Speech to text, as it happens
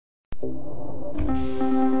Hi,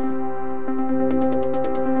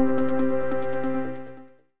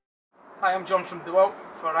 I'm John from Dewalt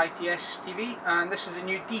for ITS TV, and this is a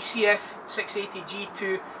new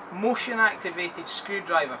DCF680G2 motion activated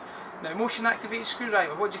screwdriver. Now, motion activated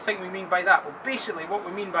screwdriver, what do you think we mean by that? Well, basically what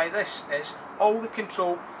we mean by this is all the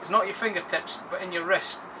control is not your fingertips but in your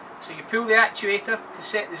wrist. So you pull the actuator to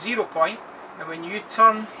set the 0 point, and when you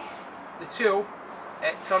turn the tool,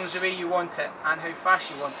 it turns the way you want it and how fast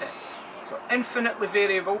you want it. So infinitely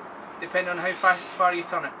variable depending on how far you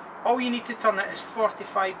turn it. All you need to turn it is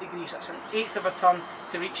 45 degrees, that's an eighth of a turn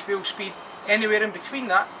to reach full speed. Anywhere in between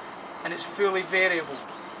that and it's fully variable.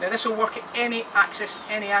 Now this will work at any axis,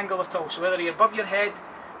 any angle at all, so whether you're above your head,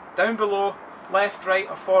 down below, left, right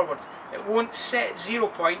or forward. It won't set 0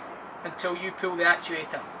 point until you pull the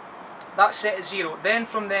actuator. That's set at 0. Then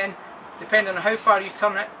from then, depending on how far you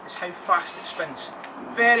turn it, is how fast it spins.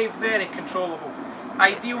 Very, very controllable.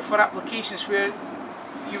 Ideal for applications where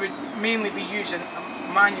you would mainly be using a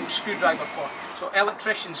manual screwdriver for. So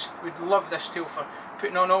electricians would love this tool for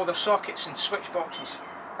putting on all their sockets and switch boxes.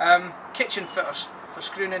 Kitchen fitters for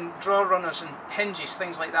screwing in drawer runners and hinges,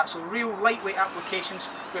 things like that. So real lightweight applications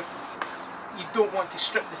where you don't want to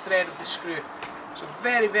strip the thread of the screw. So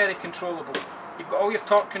very, very controllable. You've got all your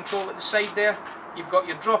torque control at the side there. You've got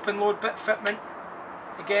your drop and load bit fitment.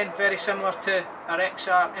 Again, very similar to our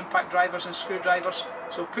XR impact drivers and screwdrivers.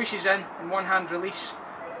 So pushes in and one hand release.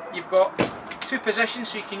 You've got two positions,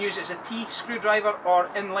 so you can use it as a T screwdriver or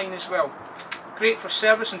inline as well. Great for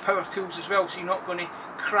service and power tools as well, so you're not going to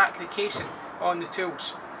crack the casing on the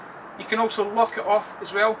tools. You can also lock it off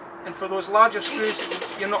as well, and for those larger screws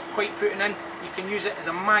that you're not quite putting in, you can use it as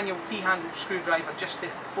a manual T-handle screwdriver just to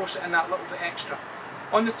force it in that little bit extra.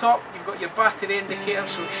 On the top you've got your battery indicator,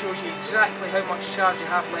 so it shows you exactly how much charge you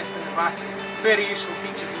have left in the battery. Very useful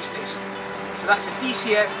feature these days. So that's a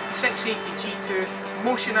DCF680G2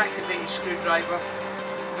 motion activated screwdriver,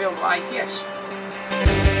 available at ITS.